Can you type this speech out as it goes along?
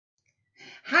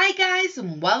Hi guys,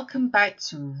 and welcome back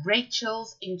to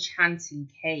Rachel's Enchanting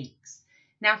Cakes.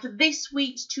 Now for this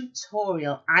week's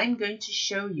tutorial, I'm going to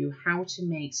show you how to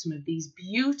make some of these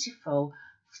beautiful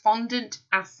fondant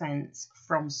accents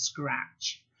from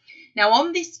scratch. Now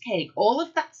on this cake, all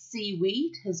of that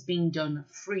seaweed has been done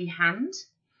freehand.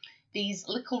 These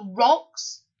little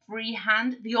rocks,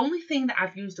 freehand. The only thing that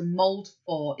I've used a mould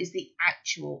for is the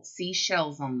actual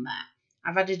seashells on there.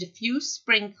 I've added a few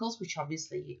sprinkles, which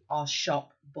obviously are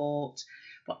shop bought,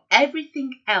 but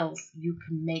everything else you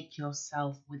can make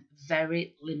yourself with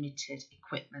very limited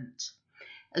equipment.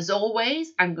 As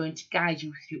always, I'm going to guide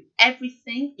you through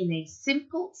everything in a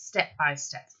simple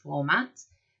step-by-step format.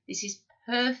 This is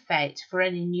perfect for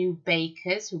any new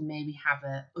bakers who maybe have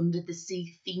a under the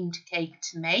sea themed cake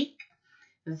to make.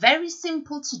 Very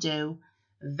simple to do,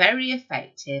 very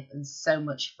effective, and so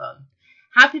much fun.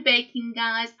 Happy baking,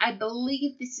 guys. I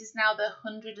believe this is now the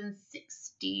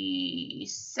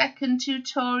 162nd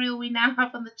tutorial we now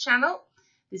have on the channel.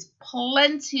 There's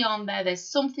plenty on there. There's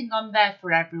something on there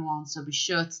for everyone, so be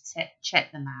sure to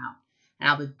check them out. And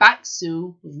I'll be back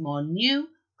soon with more new,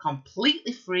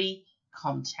 completely free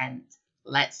content.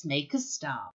 Let's make a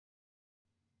start.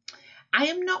 I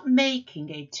am not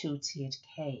making a two-tiered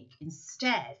cake.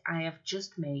 Instead, I have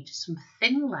just made some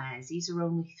thin layers. These are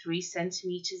only 3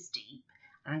 centimeters deep.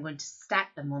 And I'm going to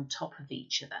stack them on top of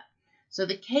each other. So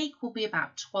the cake will be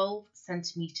about 12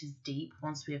 centimeters deep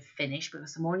once we have finished,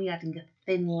 because I'm only adding a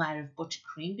thin layer of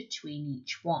buttercream between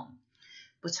each one.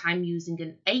 But I'm using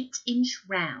an 8-inch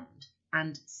round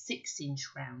and 6-inch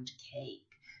round cake.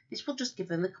 This will just give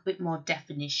a little bit more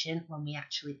definition when we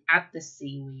actually add the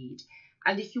seaweed.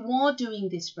 And if you are doing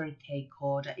this for a cake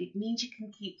order, it means you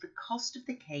can keep the cost of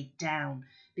the cake down,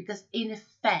 because in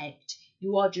effect,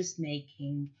 you are just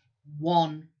making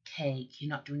one cake.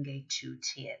 You're not doing a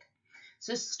two-tiered.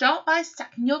 So start by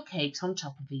stacking your cakes on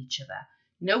top of each other.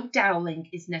 No doweling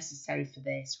is necessary for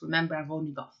this. Remember, I've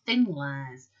only got thin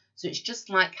layers, so it's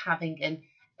just like having an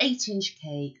 8-inch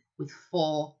cake with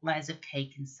 4 layers of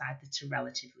cake inside that are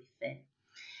relatively thin.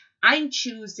 I'm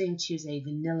choosing to use a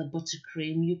vanilla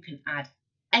buttercream. You can add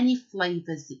any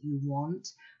flavours that you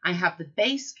want. I have the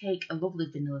base cake, a lovely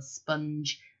vanilla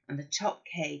sponge, and the top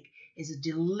cake is a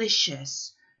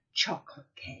delicious chocolate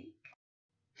cake.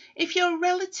 If you're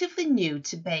relatively new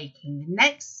to baking, the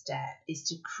next step is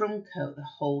to crumb coat the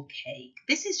whole cake.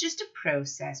 This is just a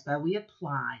process where we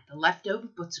apply the leftover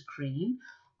buttercream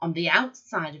on the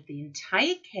outside of the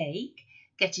entire cake,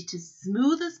 get it as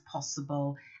smooth as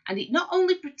possible, and it not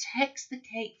only protects the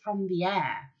cake from the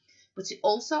air, but it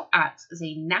also acts as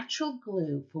a natural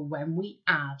glue for when we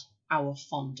add our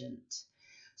fondant.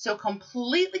 So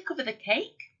completely cover the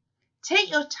cake.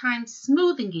 Take your time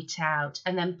smoothing it out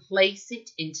and then place it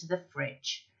into the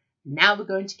fridge. Now we're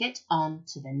going to get on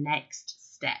to the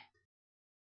next step.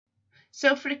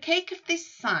 So for a cake of this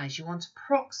size, you want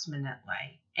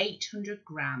approximately 800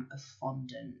 grams of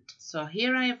fondant. So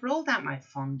here I have rolled out my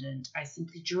fondant. I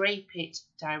simply drape it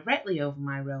directly over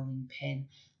my rolling pin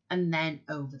and then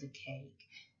over the cake.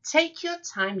 Take your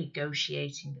time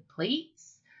negotiating the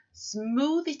pleats,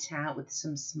 smooth it out with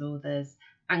some smoothers,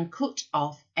 and cut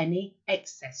off any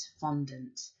excess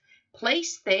fondant.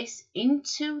 Place this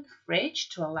into the fridge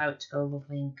to allow it to go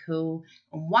lovely and cool.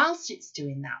 And whilst it's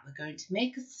doing that, we're going to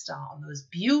make a start on those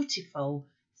beautiful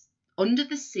under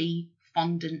the sea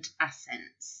fondant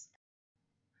accents.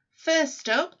 First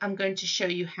up, I'm going to show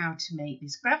you how to make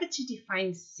this gravity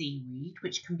defying seaweed,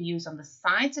 which can be used on the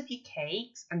sides of your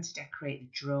cakes and to decorate the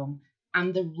drum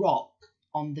and the rock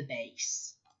on the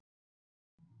base.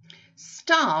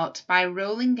 Start by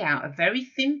rolling out a very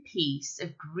thin piece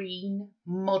of green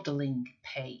modelling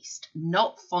paste,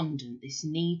 not fondant. This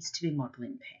needs to be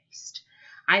modelling paste.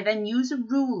 I then use a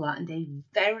ruler and a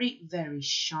very, very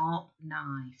sharp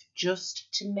knife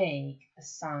just to make the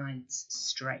sides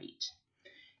straight.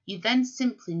 You then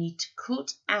simply need to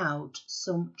cut out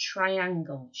some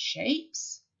triangle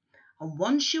shapes. And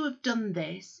once you have done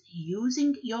this,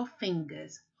 using your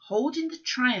fingers, holding the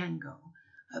triangle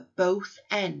at both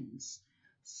ends,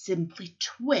 simply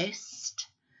twist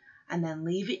and then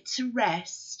leave it to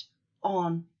rest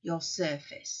on your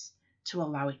surface to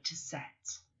allow it to set.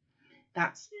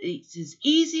 It's as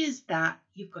easy as that.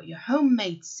 You've got your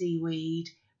homemade seaweed,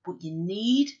 but you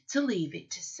need to leave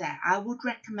it to set. I would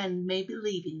recommend maybe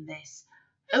leaving this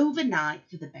overnight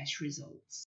for the best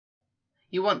results.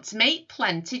 You want to make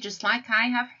plenty, just like I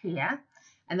have here.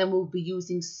 And then we'll be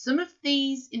using some of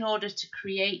these in order to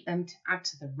create them to add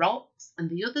to the rocks, and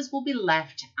the others will be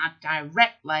left to add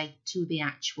directly to the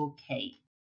actual cake.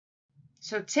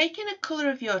 So taking a colour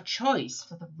of your choice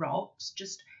for the rocks,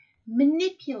 just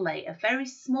manipulate a very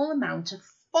small amount of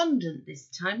fondant this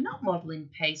time, not modelling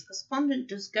paste, because fondant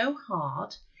does go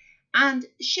hard, and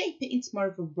shape it into more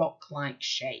of a rock-like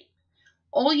shape.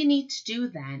 All you need to do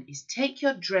then is take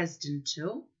your Dresden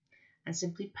tool and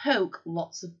simply poke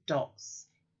lots of dots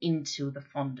into the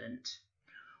fondant.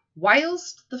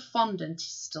 Whilst the fondant is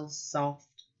still soft,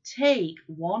 take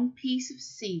one piece of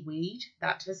seaweed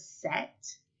that has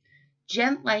set,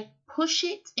 gently push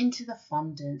it into the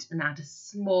fondant and add a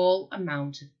small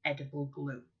amount of edible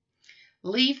glue.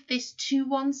 Leave this to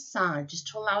one side just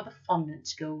to allow the fondant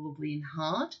to go lovely and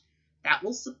hard. That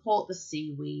will support the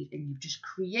seaweed, and you've just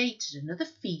created another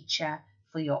feature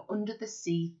for your under the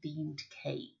sea themed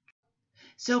cake.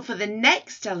 So for the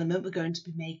next element, we're going to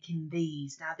be making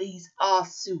these. Now these are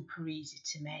super easy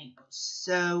to make, but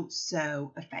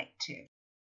so effective.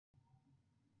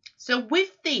 So with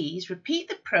these, repeat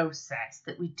the process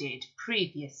that we did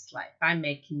previously by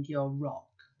making your rock.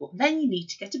 But then you need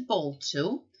to get a bowl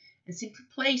tool and simply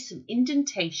place some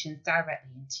indentations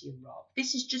directly into your rock.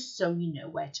 This is just so you know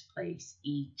where to place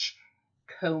each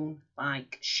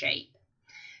cone-like shape.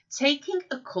 Taking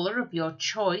a colour of your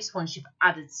choice once you've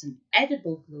added some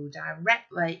edible glue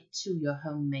directly to your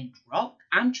homemade rock.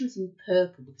 I'm choosing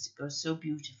purple because it goes so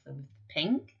beautifully with the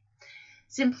pink.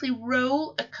 Simply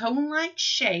roll a cone-like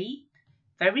shape,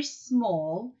 very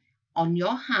small, on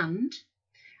your hand,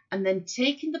 and then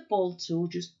taking the bowl tool,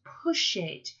 just push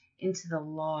it into the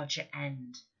larger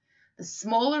end. The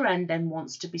smaller end then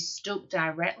wants to be stuck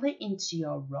directly into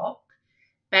your rock.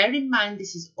 Bear in mind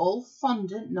this is all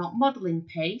fondant, not modelling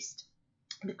paste,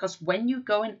 because when you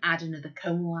go and add another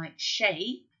cone-like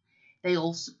shape, they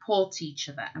all support each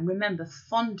other. And remember,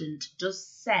 fondant does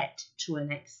set to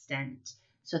an extent,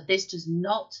 so this does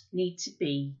not need to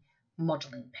be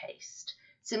modelling paste.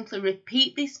 Simply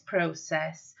repeat this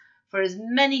process for as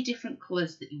many different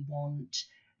colours that you want.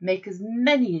 Make as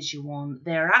many as you want.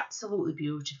 They are absolutely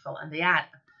beautiful and they add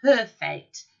a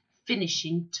perfect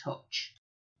finishing touch.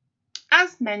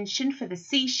 As mentioned, for the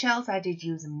seashells I did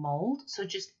use a mould, so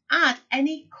just add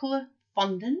any colour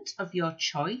fondant of your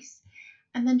choice.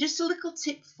 And then just a little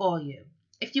tip for you.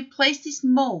 If you place this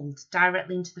mould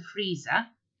directly into the freezer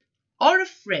or a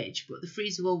fridge, but the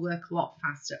freezer will work a lot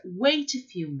faster, wait a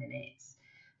few minutes.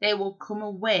 They will come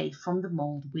away from the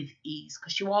mould with ease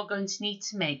because you are going to need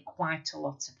to make quite a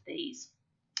lot of these.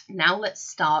 Now let's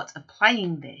start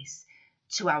applying this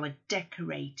to our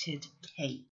decorated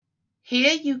cake.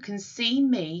 Here you can see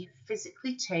me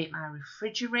physically take my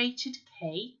refrigerated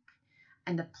cake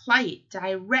and apply it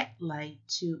directly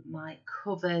to my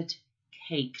covered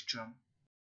cake drum.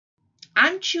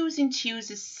 I'm choosing to use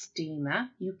a steamer.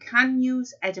 You can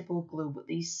use edible glue, but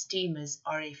these steamers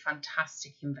are a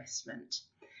fantastic investment.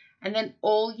 And then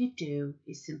all you do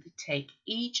is simply take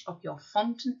each of your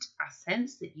fondant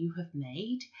accents that you have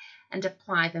made and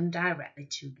apply them directly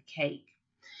to the cake.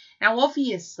 Now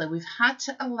obviously we've had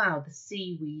to allow the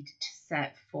seaweed to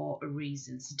set for a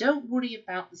reason, so don't worry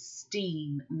about the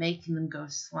steam making them go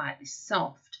slightly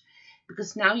soft,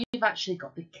 because now you've actually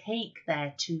got the cake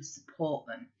there to support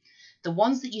them. The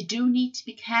ones that you do need to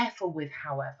be careful with,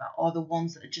 however, are the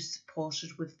ones that are just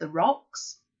supported with the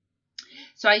rocks.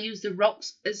 So I use the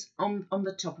rocks as on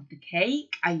the top of the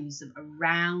cake. I use them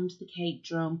around the cake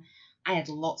drum. I add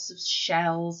lots of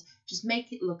shells. Just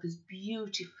make it look as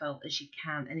beautiful as you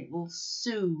can, and it will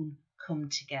soon come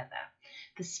together.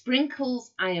 The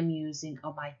sprinkles I am using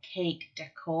are my cake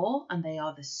decor, and they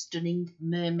are the stunning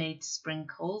mermaid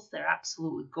sprinkles. They're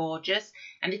absolutely gorgeous,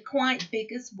 and they're quite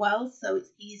big as well, so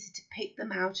it's easy to pick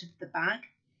them out of the bag.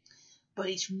 But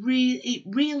it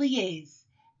really is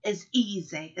as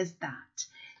easy as that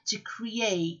to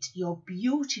create your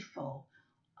beautiful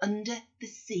under the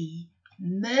sea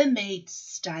mermaid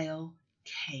style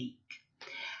cake.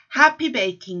 Happy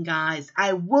baking, guys.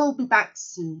 I will be back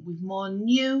soon with more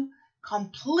new,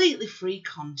 completely free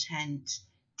content.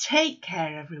 Take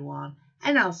care, everyone,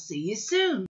 and I'll see you soon.